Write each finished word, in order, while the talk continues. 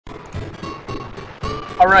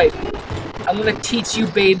Alright, I'm gonna teach you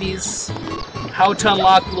babies how to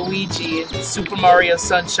unlock Luigi in Super Mario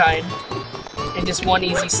Sunshine in just one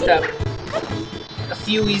easy step. A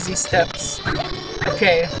few easy steps.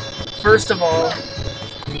 Okay, first of all,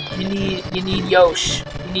 you need Yoshi.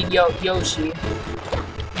 You need Yoshi.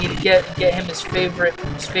 You need to get him his favorite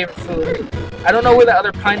food. I don't know where the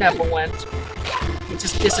other pineapple went. It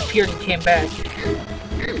just disappeared and came back.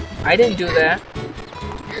 I didn't do that.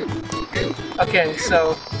 Okay,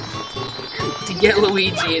 so to get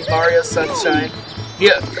Luigi in Mario Sunshine,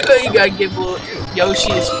 you gotta give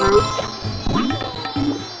Yoshi his fruit.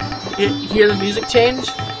 You hear the music change?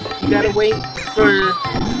 You gotta wait for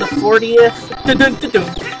the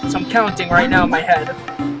 40th. So I'm counting right now in my head.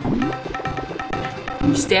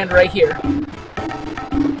 You stand right here.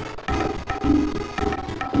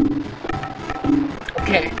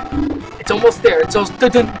 Okay, it's almost there. It's almost.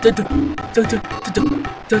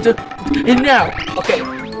 And now, okay.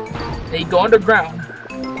 Then you go underground.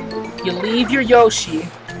 You leave your Yoshi.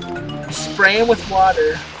 You spray him with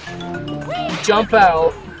water. You jump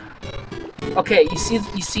out. Okay, you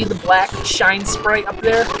see the black shine sprite up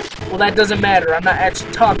there? Well, that doesn't matter. I'm not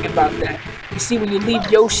actually talking about that. You see, when you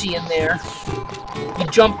leave Yoshi in there, you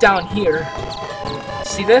jump down here.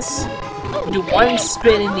 See this? You do one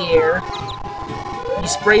spin in the air. You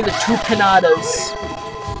spray the 2 pinatas.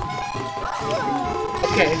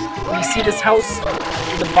 Okay, when you see this house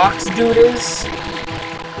where the box dude is,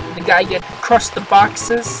 the guy that crushed the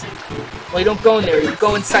boxes, well, you don't go in there. You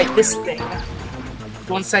go inside this thing.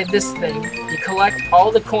 Go inside this thing. You collect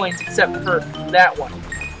all the coins except for that one.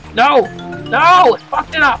 No! No! It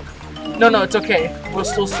fucked it up! No, it's okay. We're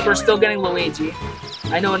still getting Luigi.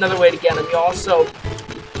 I know another way to get him.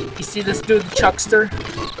 You see this dude, the Chuckster?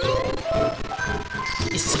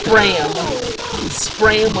 You spray him. You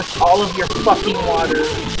spray him with all of your fucking water.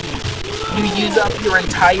 You use up your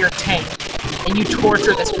entire tank. And you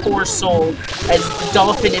torture this poor soul as the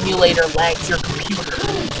Dolphin emulator lags your computer.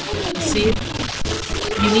 You see?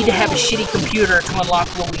 You need to have a shitty computer to unlock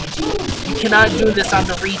Luigi. You cannot do this on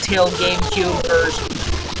the retail GameCube version.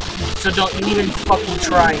 So don't even fucking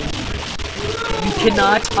try it. You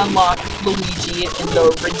cannot unlock Luigi in the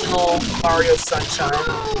original Mario Sunshine.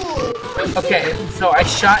 Okay, so I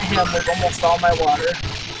shot him with almost all my water.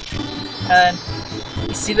 And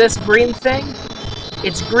you see this green thing?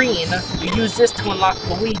 It's green. You use this to unlock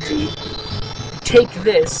Luigi. You take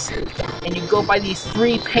this, and you go by these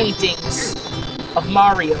 3 paintings of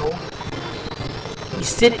Mario. You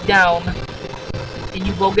sit it down, and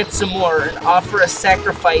you go get some more and offer a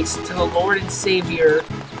sacrifice to the Lord and Savior,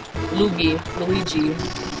 Luigi.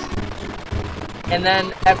 And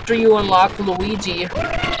then after you unlock Luigi,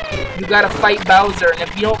 you gotta fight Bowser, and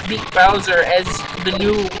if you don't beat Bowser as the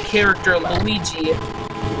new character Luigi,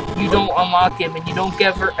 you don't unlock him, and you don't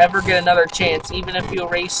ever get another chance, even if you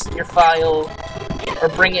erase your file or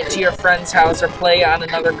bring it to your friend's house or play on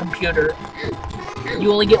another computer.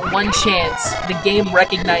 You only get one chance. The game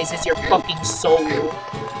recognizes your fucking soul.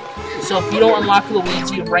 So if you don't unlock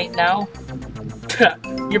Luigi right now,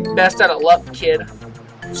 you're best out of luck, kid.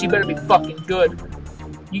 So you better be fucking good.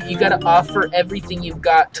 You gotta offer everything you've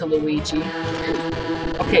got to Luigi.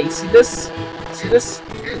 Okay, you see this? See this?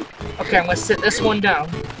 Okay, I'm gonna sit this one down.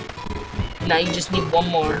 Now you just need one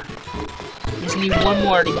more. You just need one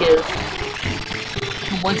more to give.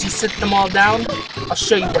 And once you sit them all down, I'll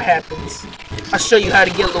show you what happens. I'll show you how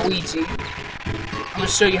to get Luigi. I'm gonna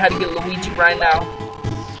show you how to get Luigi right now.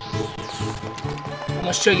 I'm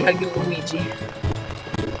gonna show you how to get Luigi.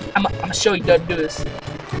 I'm gonna show you how to do this.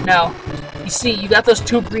 Now, you see, you got those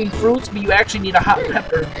 2 green fruits, but you actually need a hot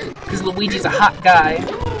pepper. Because Luigi's a hot guy.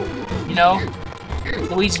 You know?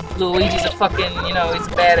 Luigi's a fucking, you know, he's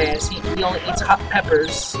a badass. He only eats hot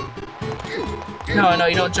peppers. No,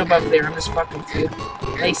 you don't jump up there. I'm just fucking with you.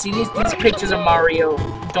 Now, you see, these pictures of Mario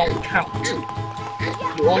don't count.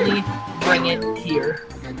 You only bring it here.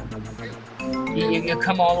 You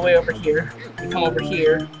come all the way over here. You come over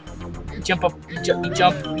here. You jump up. You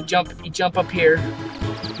jump up here.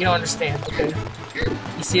 You don't understand, okay?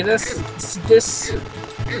 You see this? You see this?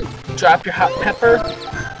 You drop your hot pepper.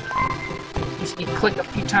 You click a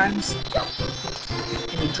few times.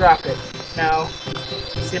 And you drop it. Now,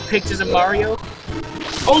 see the pictures of Mario?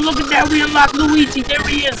 Oh, look at that! We unlocked Luigi! There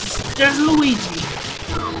he is! There's Luigi!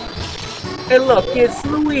 Hey, look, it's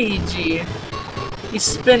Luigi! He's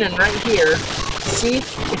spinning right here. See?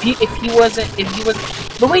 If he wasn't...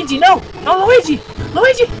 Luigi, no! No, Luigi!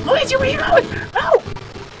 Luigi, where are you going?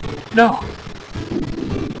 No!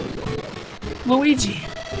 Luigi!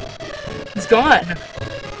 He's gone!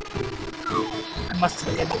 I must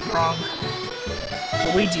have did it wrong.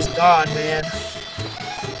 Luigi's gone, man.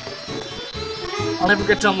 I'll never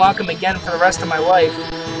get to unlock him again for the rest of my life.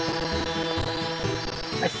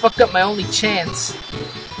 I fucked up my only chance.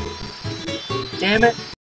 Damn it.